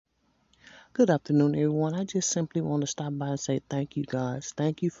Good afternoon, everyone. I just simply want to stop by and say thank you, guys.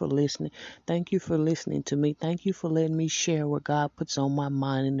 Thank you for listening. Thank you for listening to me. Thank you for letting me share what God puts on my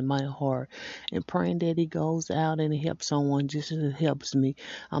mind and in my heart. And praying that He goes out and He helps someone just as it helps me.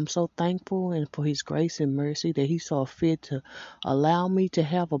 I'm so thankful and for His grace and mercy that He saw fit to allow me to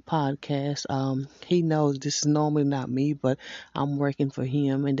have a podcast. He knows this is normally not me, but I'm working for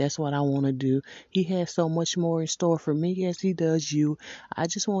Him, and that's what I want to do. He has so much more in store for me as He does you. I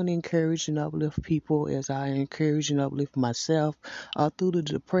just want to encourage and uplift people as I encourage and uplift myself through the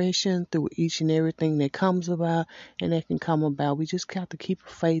depression, through each and everything that comes about and that can come about. We just got to keep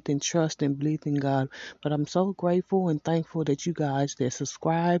faith and trust and believe in God. But I'm so grateful and thankful that you guys that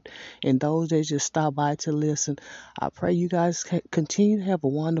subscribed and those that just stop by to listen. I pray you guys continue to have a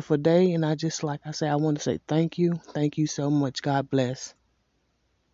wonderful day. And I just, like I say, I want to say thank you. Thank you so much. God bless.